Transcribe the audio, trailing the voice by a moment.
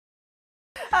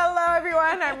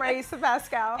everyone. I'm Raisa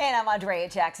Pascal. And I'm Andrea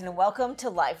Jackson, and welcome to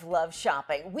Life Love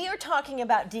Shopping. We are talking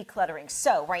about decluttering.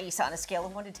 So, Raisa, on a scale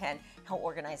of 1 to 10, how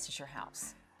organized is your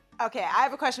house? Okay, I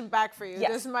have a question back for you.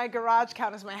 Yes. Does my garage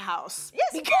count as my house?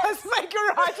 Yes, Because my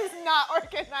garage is not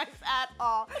organized at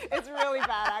all. It's really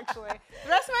bad, actually. The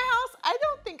rest of my house, I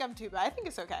don't think I'm too bad. I think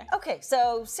it's okay. Okay,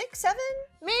 so 6, 7?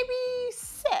 Maybe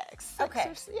 6.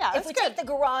 Okay. Yeah, if we take the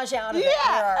garage out of it,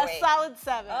 yeah, where are a we? solid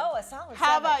 7. Oh, a solid 7.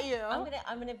 How about you?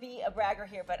 I'm gonna be a bragger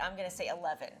here, but I'm gonna say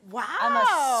 11. Wow. I'm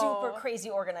a super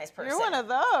crazy organized person. You're one of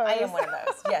those. I am one of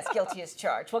those. Yes, guilty as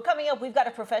charged. Well, coming up, we've got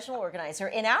a professional organizer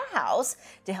in our house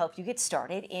to help you get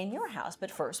started in your house.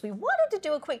 But first, we wanted to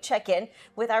do a quick check-in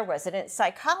with our resident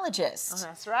psychologist. Oh,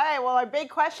 that's right. Well, our big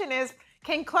question is,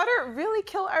 can clutter really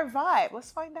kill our vibe?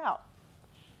 Let's find out.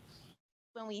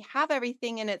 When we have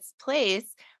everything in its place,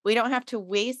 we don't have to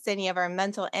waste any of our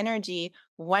mental energy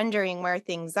wondering where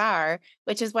things are,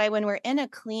 which is why when we're in a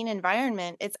clean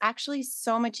environment, it's actually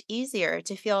so much easier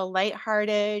to feel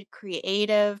lighthearted,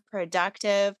 creative,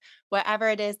 productive, whatever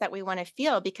it is that we want to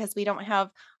feel, because we don't have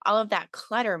all of that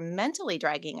clutter mentally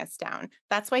dragging us down.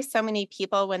 That's why so many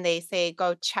people, when they say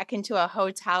go check into a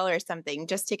hotel or something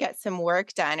just to get some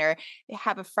work done or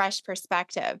have a fresh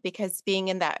perspective, because being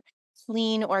in that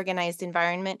clean, organized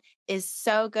environment is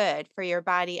so good for your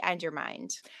body and your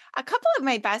mind. A couple of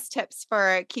my best tips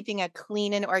for keeping a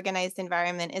clean and organized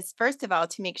environment is, first of all,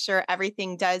 to make sure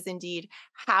everything does indeed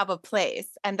have a place.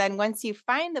 And then once you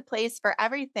find the place for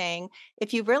everything,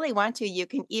 if you really want to, you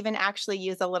can even actually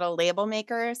use a little label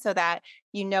maker so that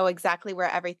you know exactly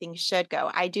where everything should go.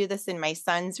 I do this in my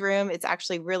son's room. It's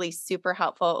actually really super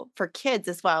helpful for kids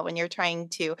as well when you're trying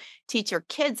to teach your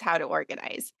kids how to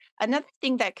organize. Another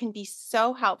thing that can be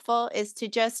so helpful is to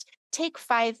just take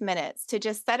 5 minutes to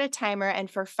just set a timer,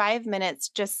 and for 5 minutes,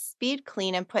 just speed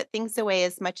clean and put things away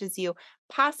as much as you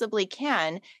possibly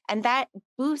can. And that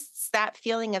boosts that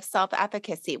feeling of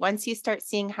self-efficacy. Once you start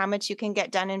seeing how much you can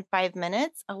get done in 5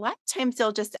 minutes, a lot of times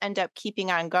you'll just end up keeping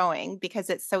on going because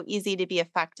it's so easy to be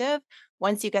effective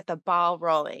once you get the ball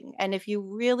rolling. And if you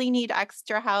really need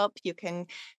extra help, you can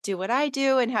do what I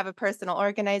do and have a personal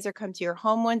organizer come to your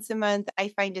home once a month. I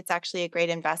find it's actually a great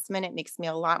investment. It makes me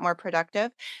a lot more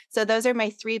productive. So those are my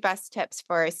 3 best tips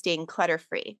for staying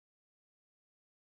clutter-free.